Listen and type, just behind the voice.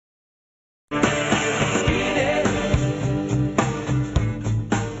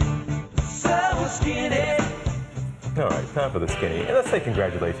time for the skinny. And let's say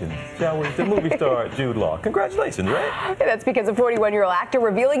congratulations, shall we, to movie star Jude Law. Congratulations, right? That's because a 41-year-old actor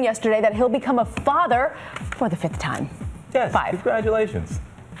revealing yesterday that he'll become a father for the 5th time. Yes, congratulations.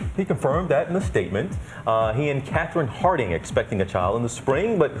 He confirmed that in a statement. He and Catherine Harding expecting a child in the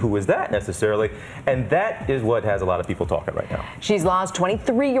spring, but who is that necessarily? And that is what has a lot of people talking right now. She's Law's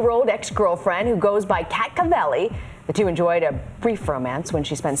 23-year-old ex-girlfriend who goes by Kat Cavelli. The two enjoyed a brief romance when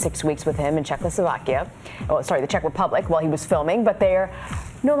she spent 6 weeks with him in Czechoslovakia. Oh, sorry, the Czech Republic while he was filming, but they're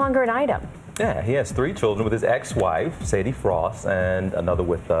no longer an item. Yeah, he has 3 children with his ex-wife, Sadie Frost, and another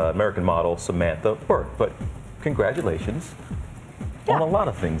with American model Samantha Burke. But congratulations on a lot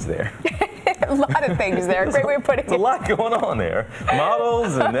of things there. A lot of things there. Great way of putting it. There's a lot going on there.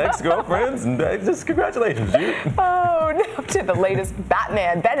 Models and ex-girlfriends, and just congratulations, Jude. Oh, now to the latest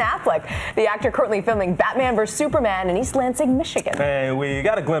Batman. Ben Affleck, the actor currently filming Batman vs. Superman in East Lansing, Michigan. And we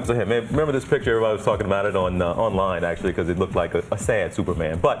got a glimpse of him. Remember this picture? Everybody was talking about it on online, actually, because it looked like a sad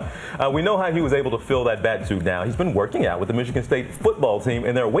Superman. But we know how he was able to fill that bat suit now. He's been working out with the Michigan State football team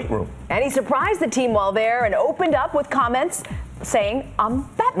in their weight room. And he surprised the team while there and opened up with comments saying, "I'm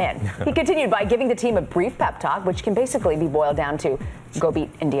Batman." He continued by giving the team a brief pep talk, which can basically be boiled down to go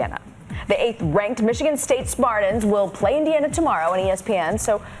beat Indiana. The 8th-ranked Michigan State Spartans will play Indiana tomorrow on ESPN,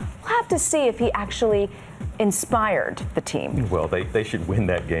 so we'll have to see if he actually inspired the team. Well, they should win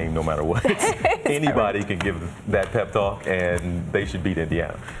that game no matter what. Anybody can give that pep talk, and they should beat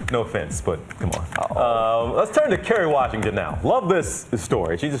Indiana. No offense, but come on. Let's turn to Kerry Washington now. Love this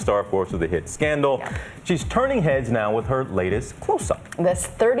story. She's a star, of course, of the hit Scandal. Yeah. She's turning heads now with her latest close-up. This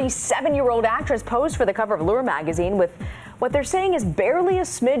 37-year-old actress posed for the cover of Allure magazine with what they're saying is barely a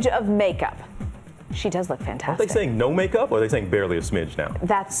smidge of makeup. She does look fantastic. Are they saying no makeup, or are they saying barely a smidge now?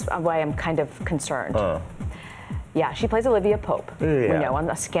 That's why I'm kind of concerned. Yeah, she plays Olivia Pope, we know, on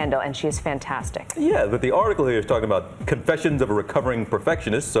the Scandal, and she is fantastic. Yeah, but the article here is talking about confessions of a recovering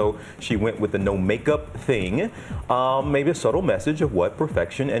perfectionist, so she went with the no makeup thing. Maybe a subtle message of what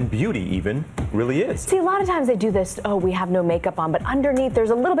perfection and beauty even really is. See, a lot of times they do this, oh, we have no makeup on, but underneath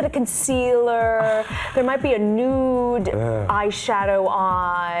there's a little bit of concealer. There might be a nude eyeshadow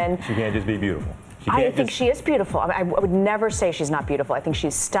on. She can't just be beautiful. I think she is beautiful. I would never say she's not beautiful. I think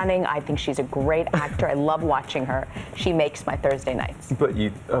she's stunning. I think she's a great actor. I love watching her. She makes my Thursday nights. But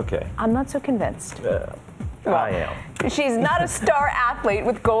okay. I'm not so convinced. Well, I am. She's not a star athlete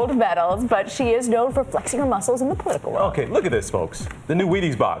with gold medals, but she is known for flexing her muscles in the political world. Okay, look at this, folks. The new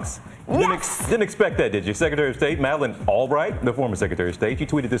Wheaties box. Yes. Didn't expect that, did you? Secretary of State Madeleine Albright, the former Secretary of State, she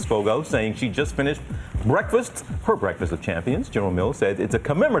tweeted this photo saying she just finished breakfast, her breakfast of champions. General Mills said it's a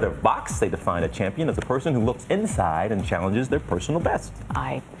commemorative box. They define a champion as a person who looks inside and challenges their personal best.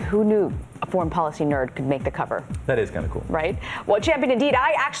 Who knew a foreign policy nerd could make the cover? That is kind of cool. Right? Well, champion indeed.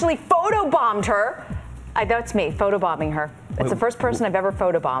 I actually photobombed her. That's me, photobombing her. It's the first person I've ever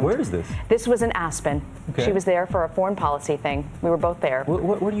photobombed. Where is this? This was in Aspen. Okay. She was there for a foreign policy thing. We were both there.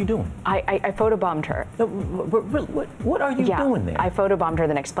 What are you doing? I photobombed her. No, what are you doing there? I photobombed her,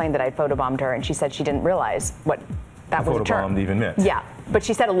 then explained that I photobombed her, and she said she didn't realize what that was a term. Photobombed even meant. Yeah, but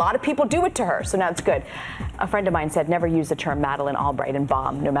she said a lot of people do it to her, so now it's good. A friend of mine said never use the term Madeleine Albright and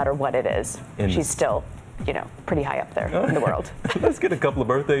bomb, no matter what it is. She's still, pretty high up there in the world. Let's get a couple of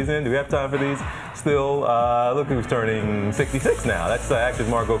birthdays in. Do we have time for these? Still, look who's turning 66 now. That's actress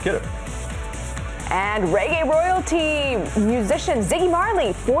Margot Kidder. And reggae royalty musician Ziggy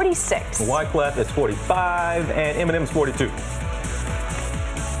Marley, 46. Wyclef is 45, and Eminem's 42.